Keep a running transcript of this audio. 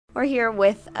We're here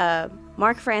with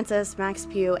Marc Francis, Max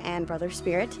Pugh, and Brother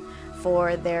Spirit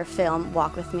for their film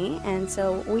Walk With Me. And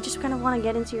so we just kind of want to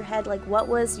get into your head, like, what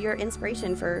was your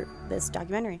inspiration for this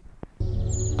documentary?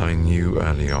 I knew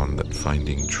early on that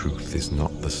finding truth is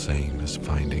not the same as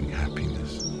finding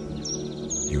happiness.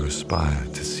 You aspire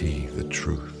to see the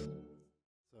truth.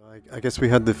 I guess we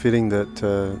had the feeling that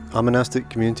our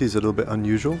monastic community is a little bit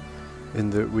unusual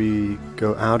in that we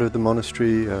go out of the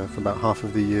monastery for about half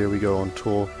of the year. We go on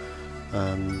tour,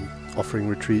 offering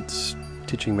retreats,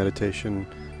 teaching meditation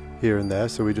here and there.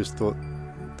 So we just thought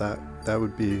that that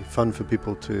would be fun for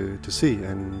people to see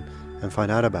and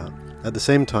find out about. At the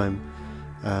same time,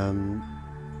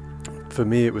 for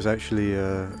me it was actually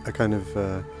a kind of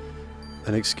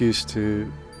an excuse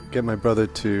to get my brother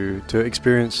to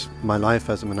experience my life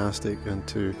as a monastic and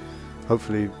to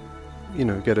hopefully, you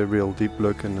know, get a real deep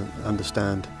look and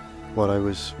understand what I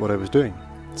was doing.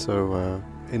 So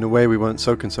in a way we weren't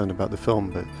so concerned about the film,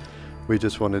 but we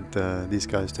just wanted these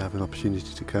guys to have an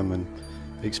opportunity to come and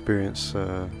experience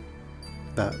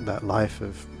that life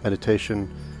of meditation,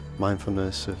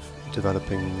 mindfulness, of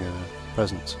developing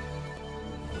presence.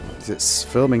 It's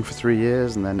filming for 3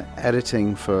 years and then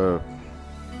editing for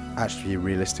actually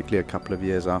realistically a couple of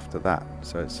years after that.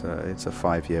 So it's a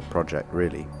 5-year project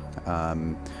really.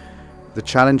 The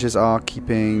challenges are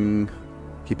keeping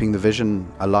the vision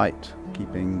alight,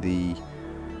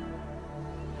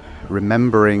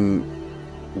 remembering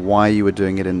why you were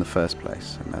doing it in the first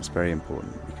place, and that's very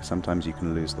important because sometimes you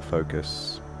can lose the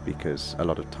focus because a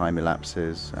lot of time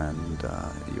elapses and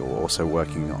you're also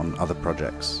working on other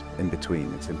projects in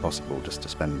between. It's impossible just to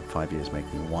spend 5 years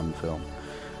making one film.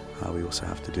 We also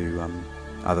have to do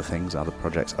other things, other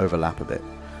projects overlap a bit.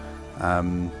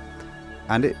 And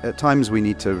at times we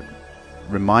need to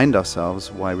remind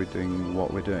ourselves why we're doing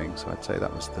what we're doing. So I'd say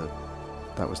that was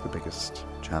the biggest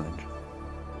challenge.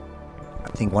 I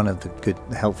think one of the good,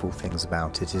 helpful things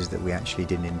about it is that we actually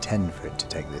didn't intend for it to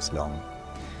take this long.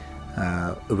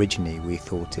 Originally we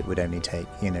thought it would only take,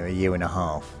 a year and a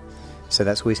half. So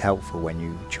that's always helpful when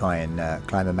you try and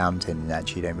climb a mountain and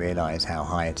actually don't realise how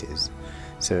high it is.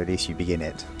 So at least you begin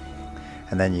it.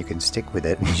 And then you can stick with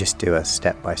it and you just do a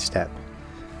step-by-step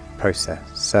process.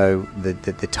 So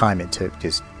the time it took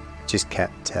just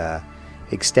kept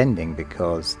extending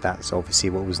because that's obviously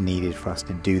what was needed for us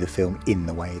to do the film in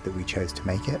the way that we chose to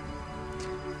make it.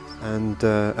 And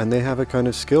they have a kind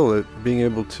of skill at being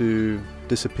able to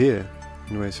disappear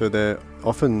in a way. So they're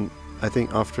often, I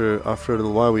think, after a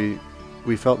little while,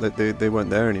 we felt that they weren't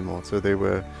there anymore. So they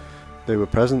were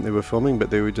present, they were filming,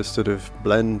 but they would just sort of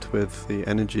blend with the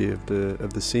energy of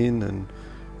the scene, and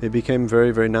it became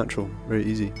very, very natural, very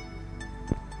easy.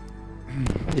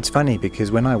 It's funny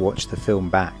because when I watch the film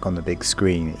back on the big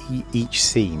screen, each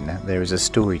scene there is a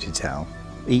story to tell.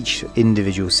 Each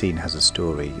individual scene has a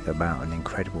story about an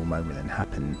incredible moment that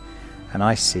happened, and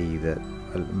I see that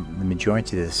the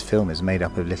majority of this film is made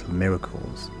up of little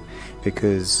miracles,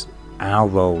 because our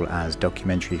role as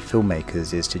documentary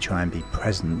filmmakers is to try and be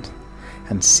present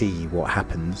and see what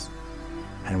happens,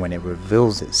 and when it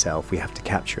reveals itself we have to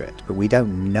capture it, but we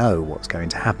don't know what's going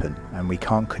to happen and we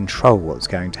can't control what's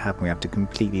going to happen. We have to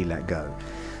completely let go.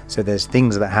 So there's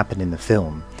things that happen in the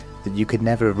film that you could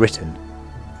never have written.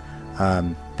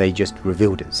 They just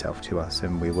revealed itself to us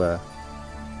and we were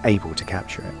able to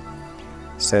capture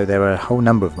it. So there were a whole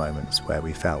number of moments where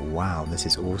we felt, wow, this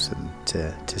is awesome.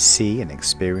 To see and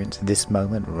experience this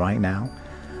moment right now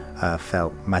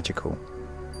felt magical.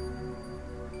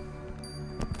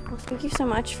 Well, thank you so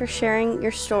much for sharing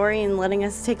your story and letting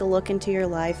us take a look into your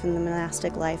life and the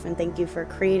monastic life, and thank you for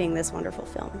creating this wonderful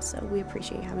film. So we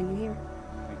appreciate having you here.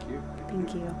 Thank you.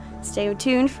 Thank you. Stay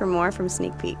tuned for more from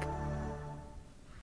Sneak Peek.